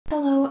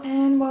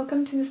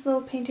welcome to this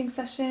little painting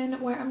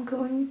session where I'm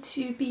going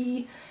to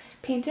be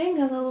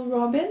painting a little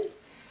robin.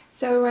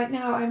 So right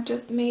now I've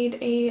just made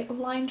a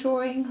line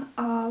drawing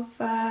of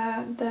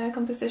the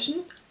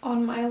composition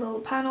on my little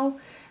panel.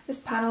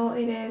 This panel,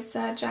 it is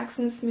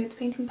Jackson's smooth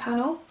painting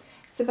panel.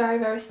 It's a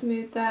very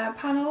smooth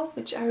panel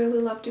which I really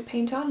love to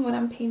paint on when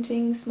I'm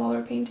painting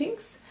smaller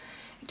paintings.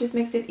 It just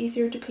makes it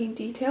easier to paint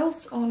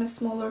details on a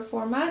smaller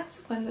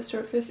format when the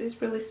surface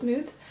is really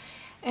smooth.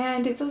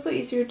 And it's also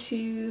easier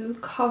to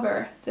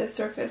cover the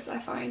surface, I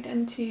find,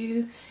 and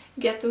to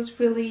get those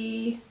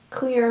really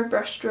clear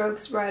brush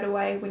strokes right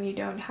away when you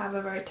don't have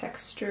a very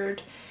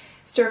textured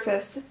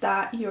surface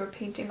that you're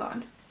painting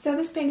on. So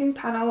this painting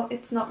panel,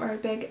 it's not very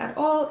big at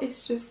all,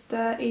 it's just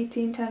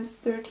 18 times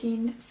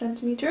 13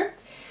 centimeter.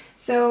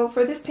 So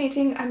for this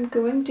painting I'm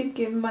going to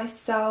give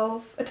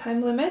myself a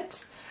time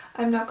limit.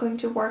 I'm not going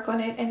to work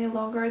on it any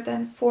longer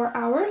than 4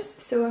 hours,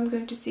 so I'm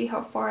going to see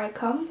how far I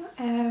come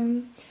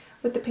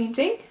with the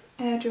painting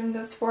during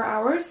those 4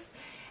 hours.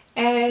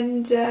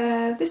 And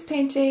this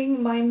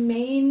painting, my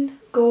main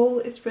goal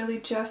is really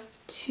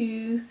just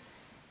to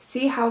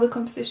see how the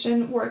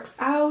composition works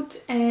out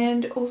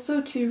and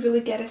also to really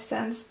get a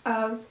sense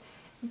of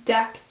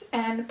depth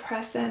and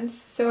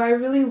presence. So I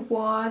really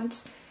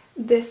want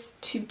this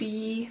to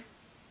be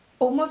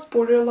almost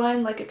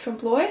borderline like a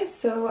trompe-l'oeil,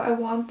 so I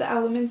want the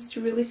elements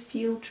to really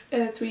feel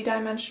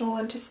three-dimensional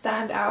and to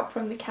stand out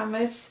from the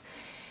canvas.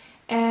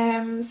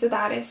 So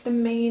that is the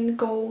main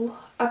goal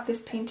of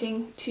this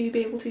painting, to be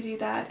able to do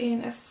that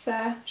in as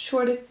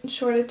short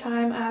a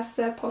time as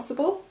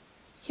possible.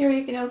 Here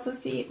you can also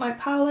see my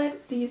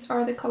palette. These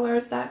are the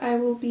colors that I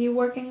will be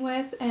working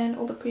with and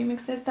all the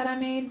premixes that I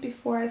made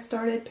before I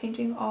started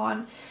painting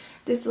on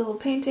this little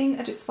painting.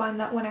 I just find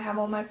that when I have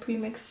all my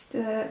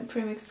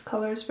premixed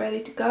colors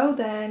ready to go,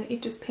 then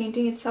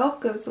painting itself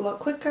goes a lot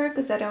quicker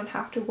because I don't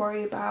have to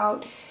worry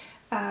about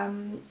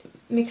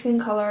mixing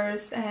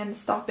colors and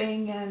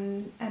stopping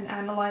and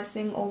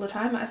analyzing all the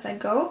time as I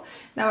go.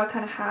 Now I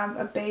kind of have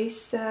a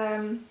base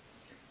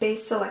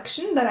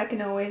selection that I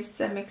can always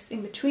mix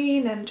in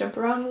between and jump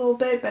around a little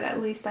bit, but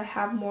at least I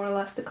have more or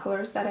less the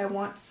colors that I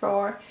want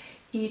for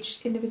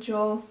each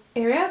individual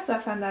area. So I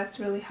find that's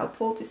really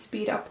helpful to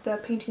speed up the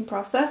painting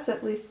process,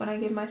 at least when I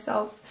give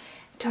myself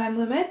a time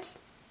limit.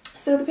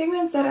 So the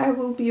pigments that I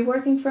will be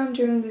working from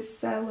during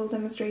this little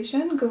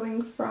demonstration,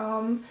 going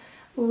from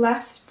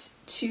left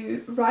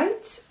to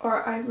right,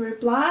 are Ivory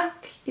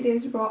Black, it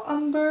is Raw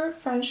Umber,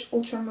 French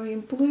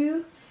Ultramarine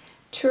Blue,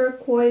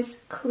 Turquoise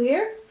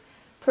Clear,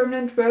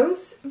 Permanent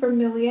Rose,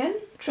 Vermilion,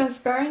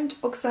 Transparent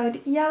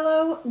Oxide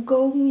Yellow,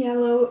 Golden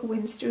Yellow,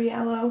 Winster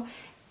Yellow,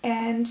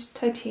 and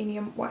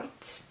Titanium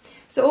White.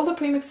 So all the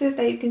premixes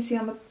that you can see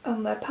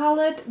on the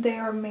palette, they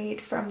are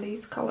made from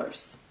these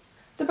colors.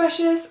 The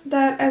brushes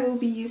that I will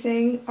be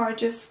using are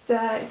just,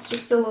 it's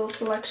just a little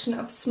selection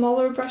of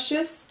smaller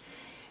brushes.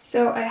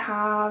 So I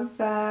have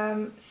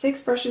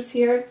 6 brushes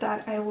here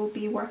that I will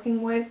be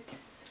working with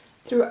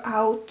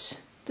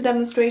throughout the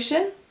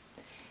demonstration.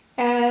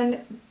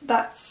 And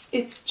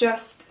it's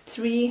just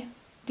 3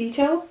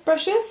 detail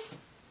brushes,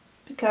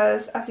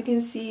 because as you can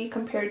see,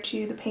 compared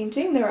to the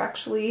painting, they're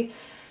actually,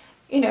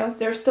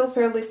 they're still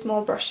fairly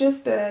small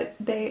brushes, but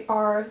they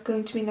are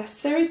going to be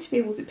necessary to be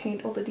able to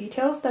paint all the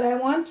details that I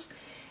want.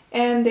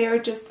 And they are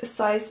just a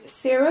size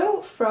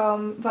 0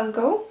 from Van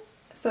Gogh,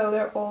 so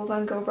they're all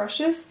Van Gogh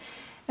brushes.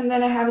 And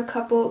then I have a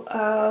couple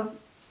of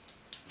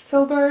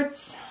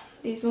filberts.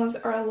 These ones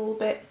are a little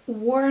bit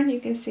worn. You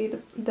can see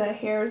the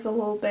hair is a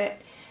little bit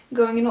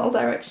going in all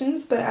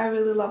directions, but I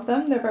really love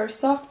them. They're very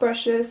soft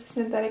brushes,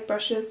 synthetic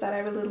brushes that I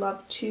really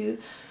love to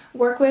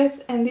work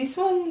with. And these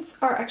ones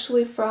are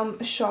actually from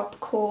a shop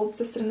called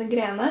Søstrene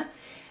Grene.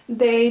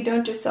 They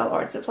don't just sell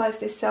art supplies,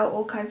 they sell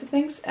all kinds of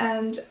things,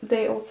 and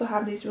they also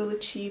have these really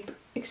cheap,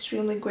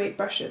 extremely great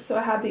brushes. So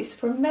I had these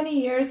for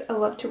many years. I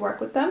love to work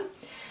with them.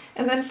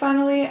 And then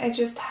finally I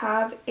just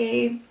have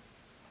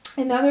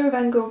another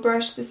Van Gogh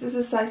brush. This is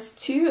a size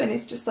 2 and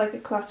it's just like a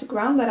classic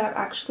round that I've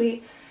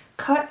actually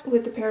cut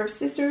with a pair of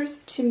scissors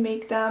to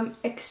make the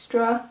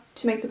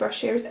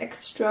brush hairs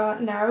extra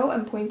narrow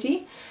and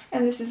pointy.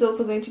 And this is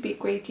also going to be a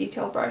great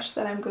detail brush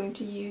that I'm going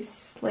to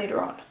use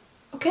later on.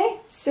 Okay,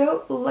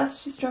 so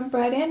let's just jump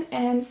right in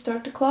and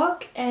start the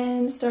clock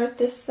and start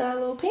this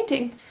little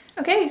painting.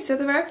 Okay, so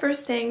the very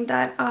first thing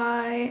that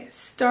I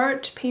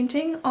start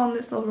painting on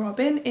this little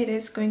robin, it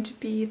is going to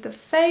be the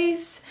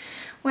face.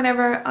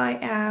 Whenever I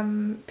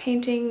am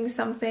painting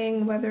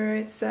something, whether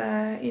it's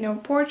a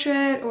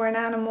portrait or an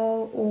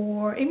animal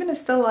or even a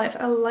still life,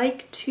 I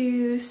like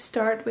to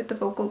start with the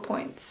focal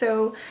point.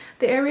 So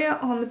the area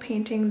on the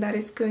painting that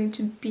is going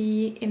to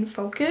be in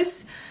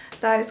focus,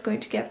 that is going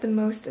to get the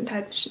most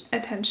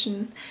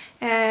attention.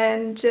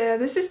 And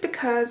this is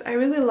because I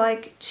really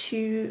like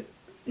to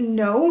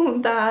know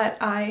that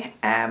I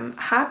am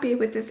happy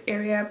with this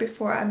area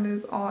before I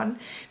move on,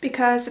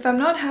 because if I'm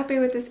not happy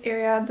with this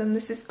area, then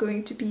this is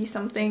going to be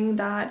something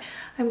that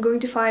I'm going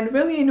to find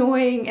really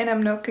annoying and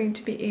I'm not going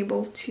to be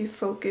able to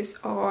focus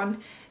on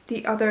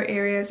the other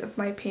areas of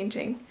my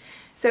painting.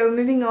 So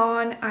moving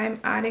on, I'm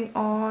adding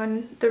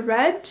on the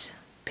red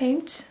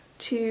paint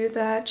to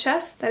the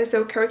chest that is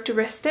so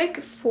characteristic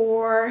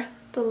for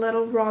the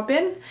little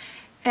robin.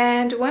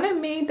 And when I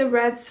made the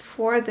reds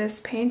for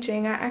this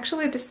painting, I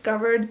actually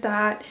discovered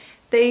that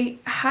they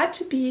had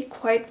to be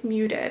quite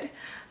muted.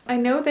 I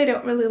know they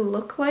don't really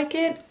look like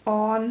it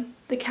on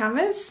the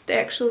canvas. They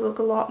actually look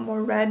a lot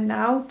more red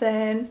now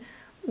than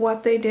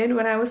what they did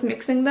when I was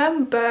mixing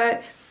them,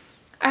 but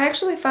I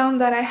actually found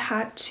that I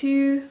had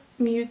to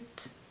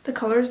mute the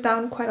colors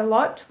down quite a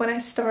lot. When I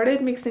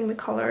started mixing the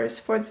colors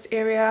for this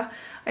area,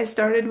 I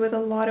started with a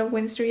lot of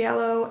Windsor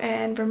yellow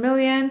and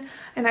vermilion,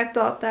 and I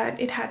thought that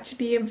it had to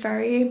be a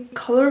very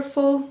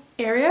colorful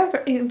area,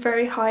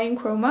 very high in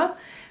chroma.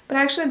 But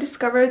I actually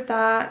discovered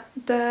that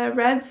the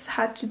reds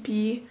had to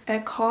be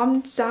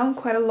calmed down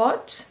quite a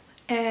lot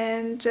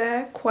and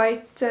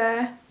quite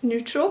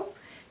neutral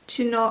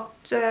to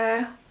not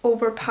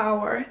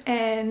overpower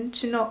and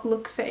to not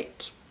look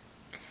fake.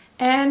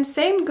 And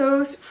same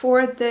goes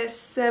for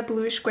this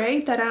bluish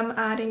grey that I'm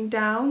adding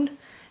down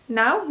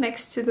now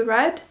next to the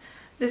red.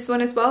 This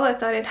one as well, I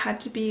thought it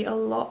had to be a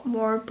lot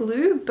more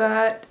blue,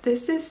 but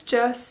this is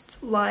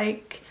just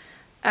like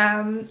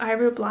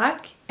ivory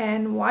black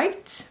and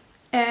white,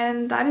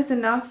 and that is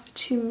enough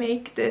to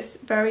make this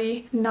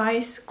very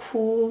nice,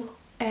 cool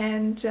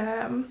and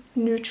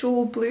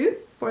neutral blue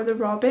for the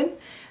robin.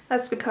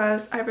 That's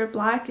because ivory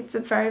black, it's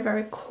a very,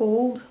 very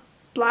cold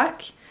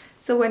black.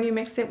 So when you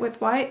mix it with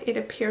white, it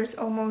appears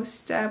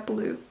almost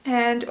blue.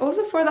 And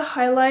also for the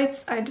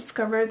highlights, I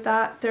discovered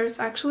that there's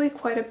actually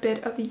quite a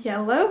bit of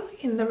yellow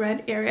in the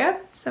red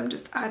area. So I'm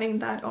just adding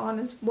that on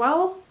as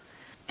well.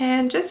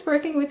 And just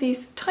working with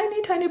these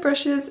tiny, tiny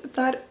brushes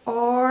that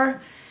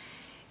are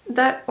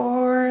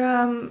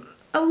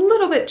a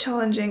little bit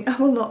challenging, I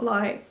will not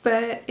lie,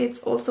 but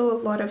it's also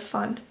a lot of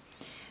fun.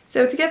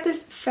 So to get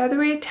this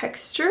feathery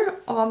texture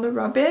on the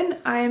robin,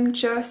 I'm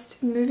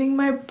just moving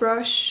my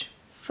brush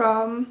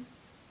from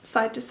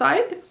side to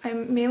side.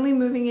 I'm mainly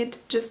moving it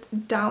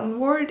just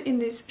downward in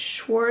these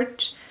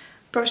short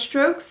brush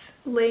strokes,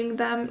 laying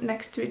them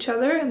next to each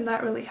other, and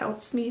that really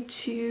helps me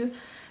to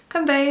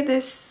convey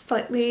this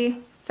slightly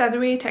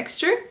feathery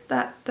texture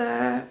that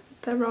the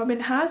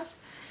robin has.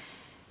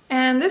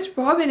 And this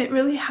robin, it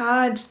really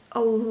had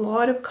a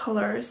lot of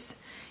colors.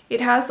 It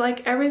has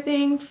like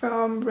everything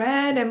from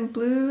red and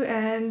blue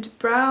and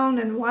brown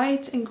and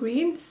white and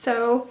green.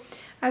 So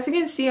as you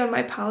can see on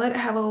my palette, I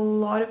have a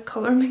lot of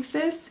color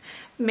mixes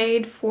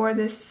made for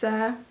this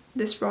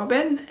this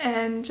robin,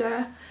 and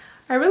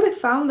I really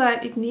found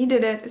that it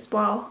needed it as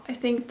well. I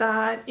think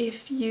that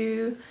if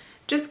you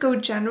just go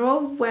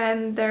general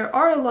when there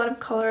are a lot of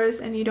colors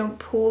and you don't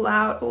pull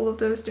out all of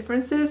those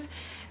differences,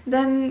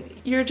 then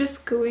you're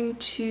just going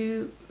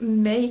to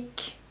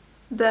make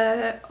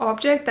the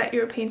object that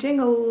you're painting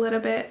a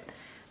little bit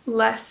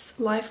less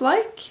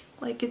lifelike.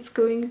 Like it's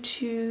going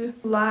to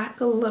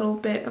lack a little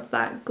bit of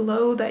that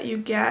glow that you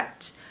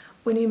get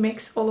when you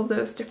mix all of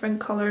those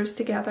different colors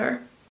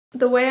together.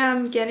 The way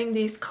I'm getting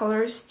these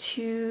colors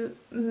to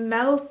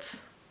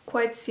melt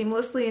quite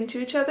seamlessly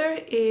into each other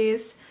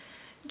is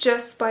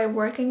just by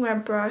working my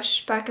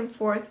brush back and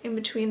forth in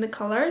between the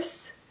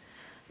colors.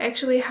 I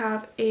actually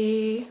have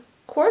a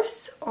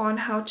course on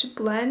how to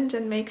blend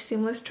and make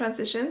seamless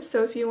transitions,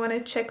 so if you want to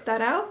check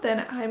that out,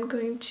 then I'm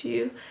going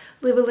to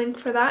leave a link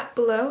for that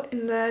below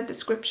in the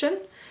description.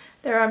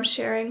 There I'm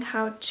sharing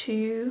how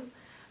to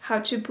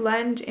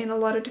blend in a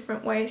lot of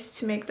different ways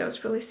to make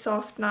those really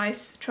soft,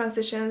 nice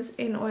transitions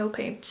in oil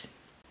paint.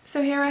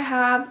 So here I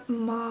have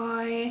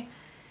my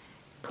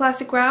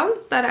classic round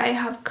that I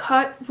have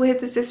cut with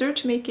the scissor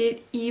to make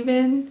it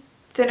even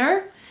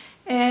thinner,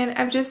 and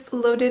I've just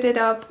loaded it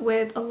up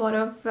with a lot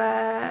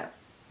of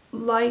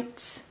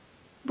light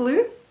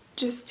blue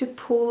just to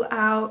pull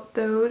out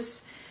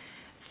those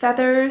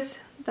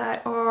feathers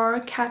that are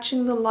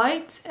catching the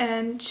light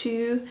and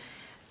to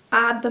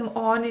add them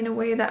on in a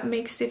way that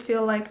makes it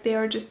feel like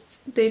they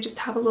just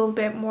have a little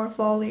bit more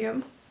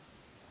volume.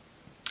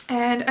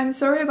 And I'm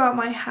sorry about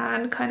my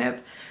hand kind of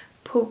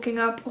poking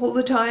up all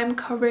the time,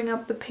 covering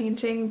up the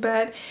painting,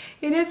 but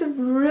it is a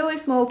really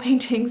small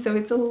painting, so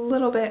it's a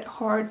little bit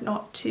hard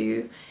not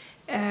to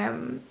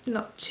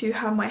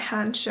have my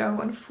hand show,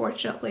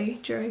 unfortunately,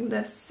 during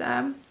this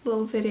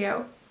little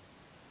video.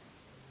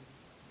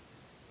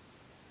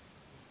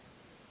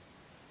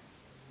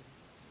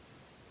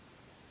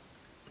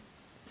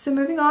 So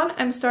moving on,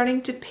 I'm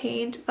starting to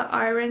paint the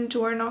iron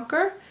door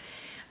knocker.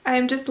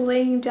 I'm just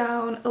laying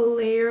down a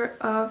layer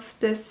of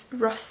this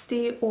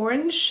rusty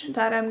orange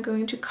that I'm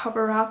going to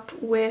cover up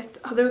with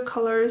other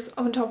colors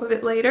on top of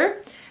it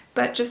later,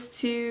 but just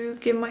to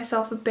give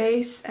myself a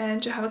base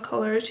and to have a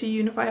color to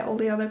unify all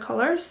the other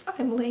colors,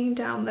 I'm laying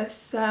down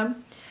this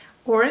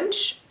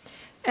orange.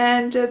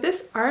 And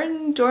this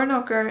iron door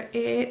knocker,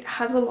 it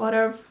has a lot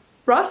of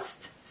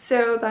rust,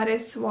 so that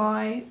is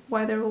why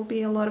there will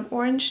be a lot of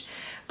orange.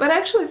 But I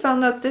actually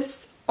found that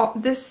this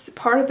this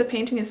part of the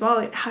painting as well,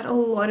 it had a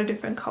lot of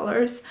different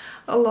colors,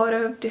 a lot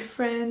of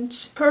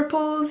different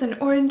purples and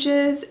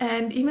oranges,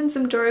 and even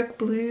some dark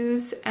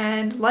blues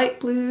and light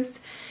blues.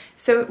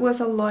 So it was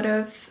a lot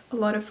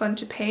of fun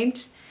to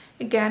paint.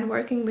 Again,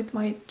 working with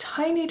my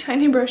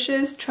tiny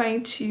brushes,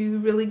 trying to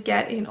really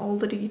get in all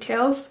the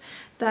details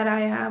that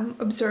I am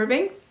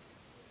observing.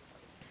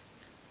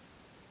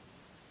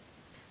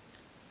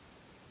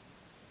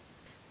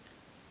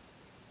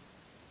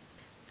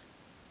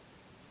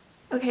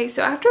 Okay,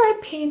 so after I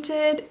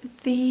painted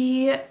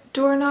the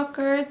door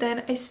knocker,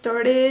 then I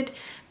started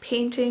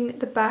painting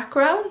the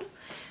background.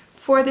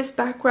 For this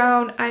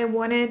background, I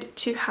wanted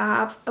to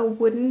have a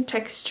wooden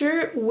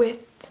texture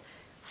with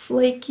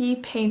flaky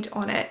paint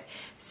on it.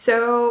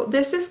 So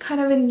this is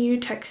kind of a new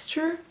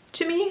texture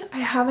to me. I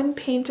haven't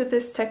painted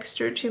this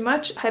texture too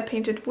much. I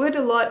painted wood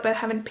a lot, but I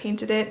haven't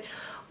painted it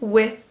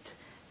with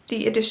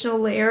the additional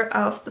layer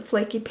of the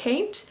flaky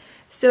paint.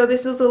 So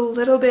this was a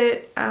little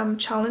bit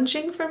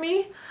challenging for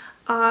me.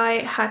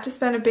 I had to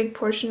spend a big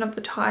portion of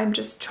the time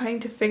just trying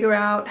to figure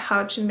out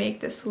how to make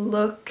this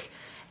look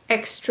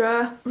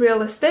extra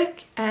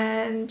realistic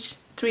and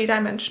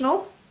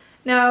three-dimensional.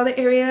 Now the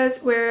areas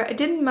where I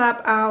didn't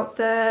map out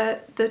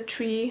the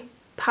tree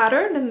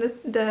pattern and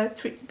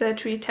the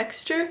tree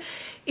texture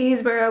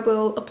is where I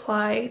will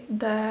apply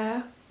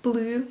the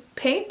blue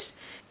paint.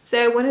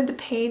 So I wanted the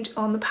paint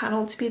on the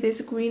panel to be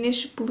this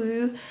greenish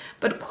blue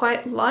but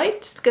quite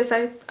light, because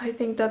I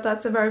think that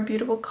that's a very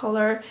beautiful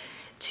color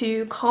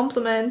to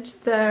complement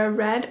the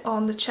red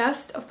on the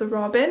chest of the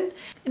robin.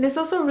 And it's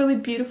also a really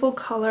beautiful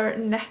color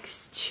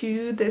next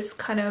to this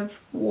kind of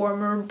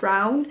warmer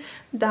brown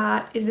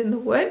that is in the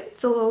wood.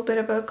 It's a little bit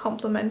of a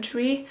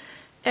complementary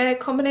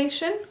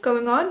combination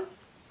going on.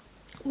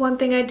 One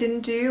thing I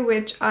didn't do,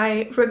 which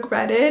I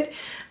regretted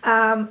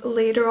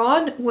later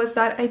on, was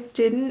that I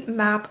didn't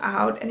map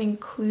out and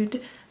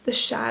include the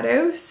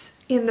shadows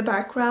in the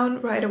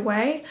background right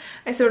away.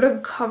 I sort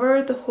of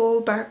covered the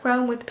whole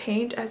background with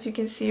paint, as you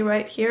can see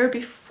right here,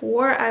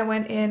 before I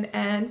went in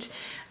and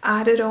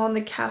added on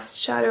the cast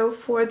shadow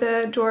for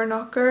the door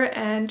knocker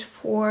and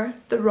for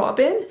the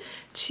robin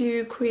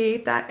to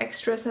create that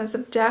extra sense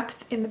of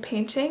depth in the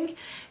painting.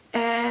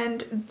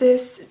 And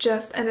this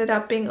just ended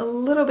up being a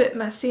little bit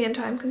messy and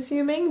time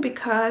consuming,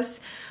 because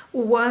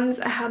once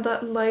I had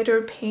that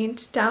lighter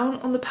paint down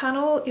on the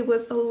panel, it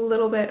was a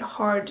little bit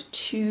hard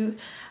to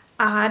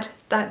add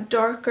that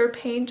darker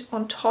paint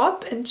on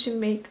top and to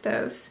make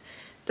those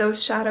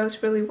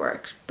shadows really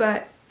work.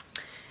 But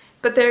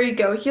there you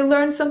go, you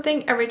learn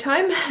something every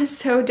time.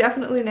 So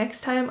definitely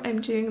next time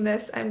I'm doing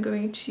this, I'm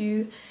going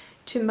to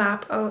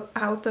map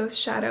out those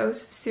shadows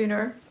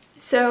sooner.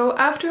 So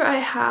after I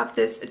have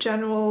this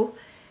general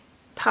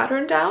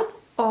pattern down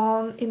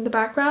in the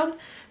background,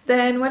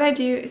 then what I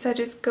do is I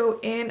just go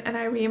in and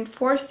I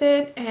reinforce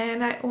it,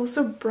 and I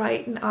also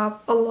brighten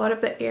up a lot of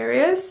the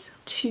areas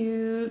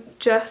to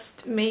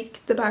just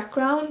make the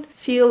background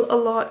feel a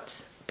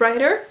lot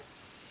brighter.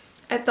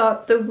 I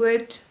thought the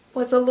wood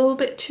was a little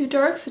bit too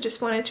dark, so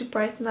just wanted to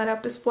brighten that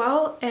up as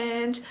well.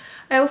 And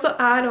I also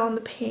add on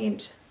the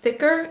paint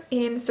thicker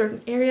in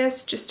certain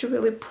areas just to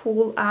really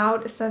pull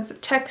out a sense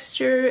of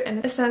texture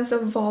and a sense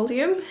of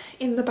volume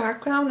in the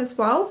background as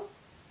well.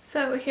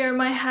 So here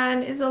my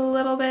hand is a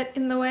little bit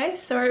in the way,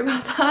 sorry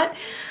about that.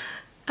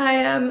 I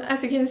am,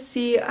 as you can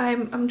see,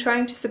 I'm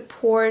trying to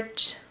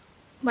support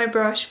my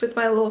brush with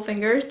my little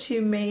finger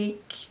to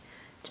make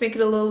it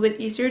a little bit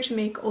easier to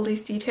make all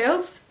these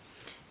details.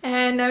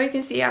 And now you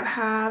can see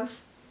I've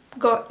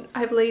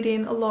laid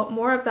in a lot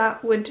more of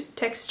that wood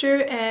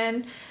texture,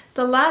 and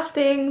the last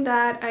thing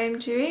that I'm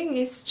doing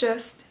is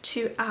just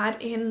to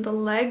add in the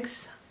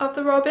legs of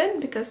the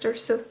robin, because they're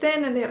so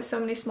thin and they have so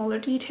many smaller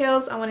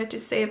details. I wanted to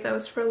save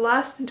those for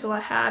last until I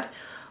had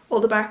all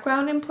the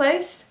background in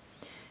place.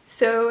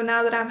 So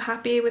now that I'm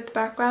happy with the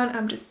background,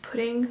 I'm just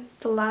putting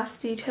the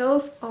last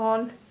details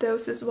on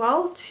those as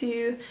well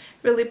to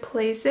really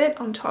place it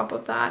on top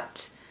of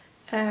that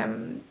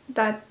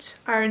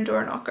iron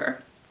door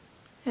knocker.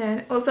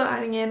 And also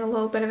adding in a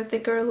little bit of a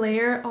thicker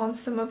layer on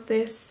some of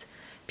this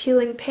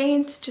peeling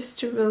paint just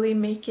to really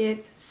make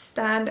it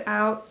stand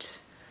out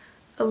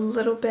a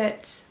little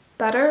bit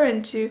better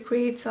and to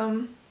create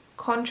some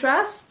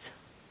contrast.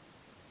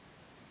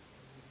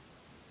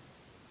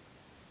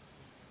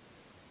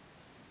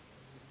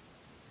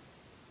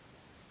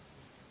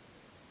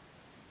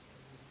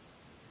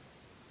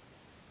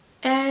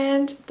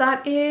 And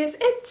that is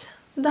it.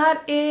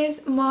 That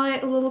is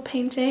my little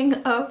painting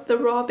of the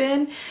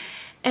robin.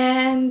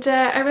 And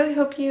I really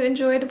hope you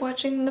enjoyed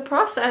watching the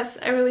process.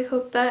 I really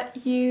hope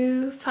that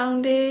you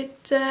found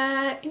it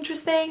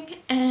interesting,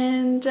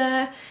 and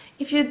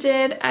if you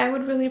did, I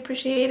would really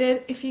appreciate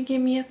it if you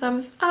give me a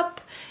thumbs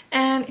up.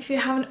 And if you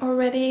haven't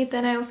already,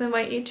 then I also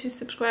invite you to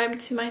subscribe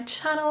to my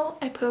channel.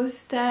 I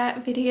post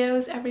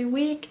videos every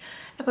week.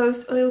 I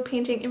post oil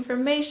painting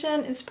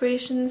information,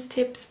 inspirations,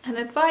 tips and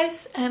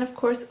advice, and of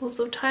course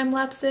also time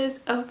lapses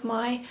of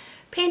my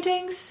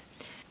paintings.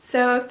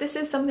 So if this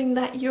is something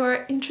that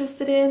you're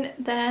interested in,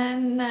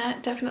 then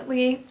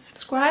definitely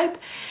subscribe.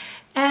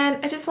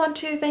 And I just want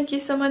to thank you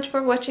so much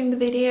for watching the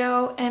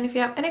video, and if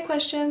you have any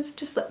questions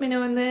just let me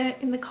know in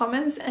the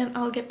comments and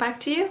I'll get back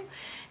to you.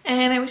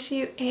 And I wish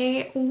you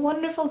a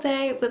wonderful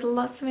day with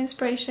lots of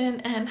inspiration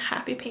and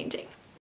happy painting.